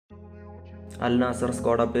AL-NASSR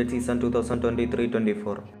squad update season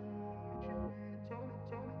 2023-24.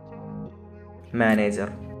 Manager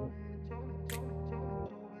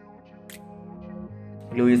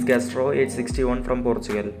Luis Castro, age 61, from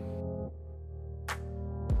Portugal.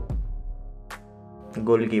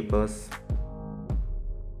 Goalkeepers: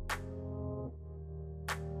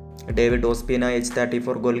 David Ospina, age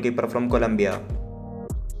 34, goalkeeper from Colombia.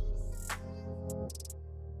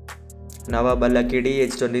 Nawab Al-Akidi,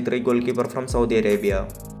 age 23, goalkeeper from Saudi Arabia.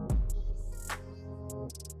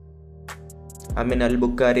 Amin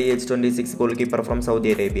Al-Bukhari, age 26, goalkeeper from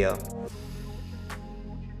Saudi Arabia.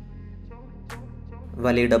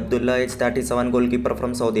 Walid Abdullah, age 37, goalkeeper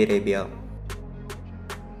from Saudi Arabia.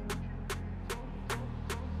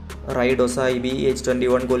 Raid Osaibi, age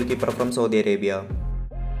 21, goalkeeper from Saudi Arabia.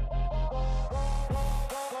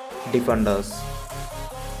 Defenders: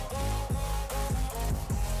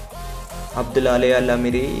 Abdul Ali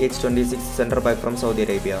Al-Amiri, age 26, centre back from Saudi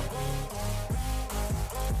Arabia.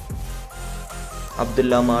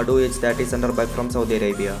 Abdullah Madu, age 30, centre back from Saudi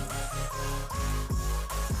Arabia.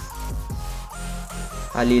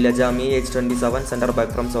 Ali Lajami, age 27, centre back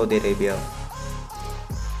from Saudi Arabia.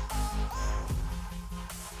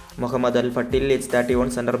 Muhammad Al-Fatil, age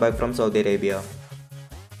 31, centre back from Saudi Arabia.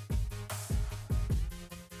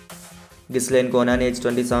 Ghislaine Konan, age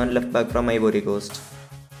 27, left back from Ivory Coast.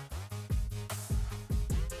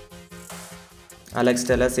 Alex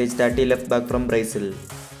Telles, age 30, left back from Brazil.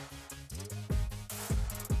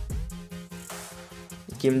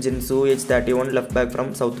 Kim Jin-soo, age 31, left back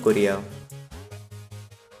from South Korea.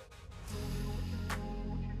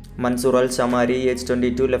 Mansour Al-Shamari, age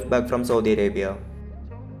 22, left back from Saudi Arabia.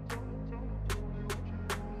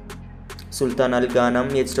 Sultan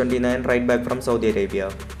Al-Ghanam, age 29, right back from Saudi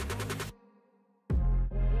Arabia.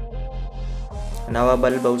 Nawab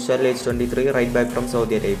Al-Bawshal, age 23, right back from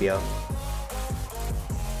Saudi Arabia.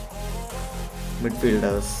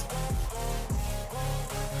 Midfielders: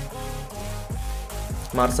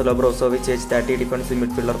 Marcelo Brozovic, age 30, defensive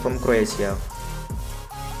midfielder from Croatia.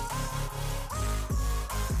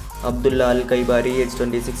 Abdullah Al-Kaibari, age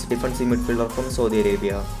 26, defensive midfielder from Saudi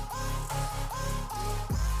Arabia.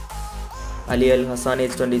 Ali Al-Hassan,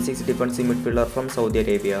 age 26, defensive midfielder from Saudi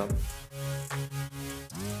Arabia.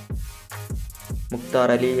 Mukhtar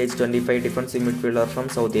Ali, age 25, defensive midfielder from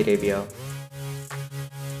Saudi Arabia.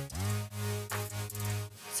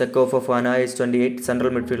 Seko Fofana, age 28,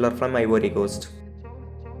 central midfielder from Ivory Coast.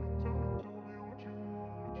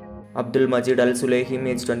 Abdul Majid Al-Sulaihim,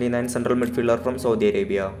 age 29, central midfielder from Saudi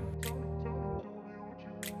Arabia.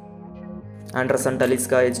 Anderson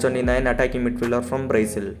Talisca, age 29, attacking midfielder from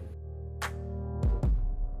Brazil.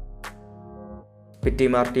 Pity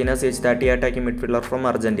Martinez, age 30, attacking midfielder from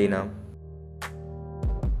Argentina.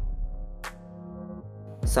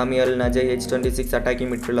 Sami Al-Najai, age 26, attacking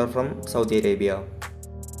midfielder from Saudi Arabia.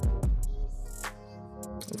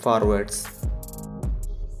 Forwards: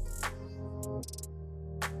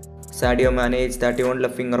 Sadio Mané, age 31,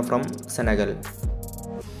 left winger from Senegal.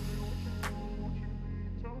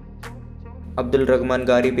 Abdul Rahman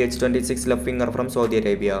Garib, age 26, left winger from Saudi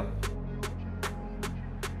Arabia.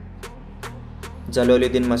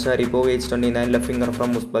 Jaloluddin Masharipov, age 29, left winger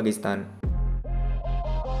from Uzbekistan.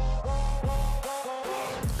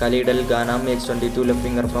 Khalid Al-Ghanam, age 22, left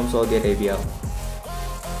winger from Saudi Arabia.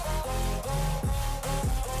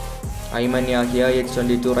 Ayman Yahya, age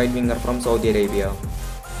 22, right winger from Saudi Arabia.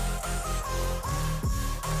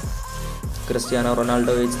 Cristiano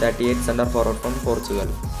Ronaldo, age 38, centre forward from Portugal.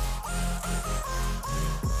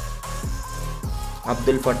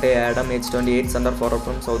 Abdul Fattah Adam, age 28, centre forward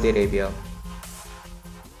from Saudi Arabia.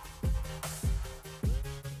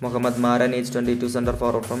 Mohammad Maran, age 22, centre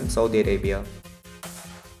forward from Saudi Arabia.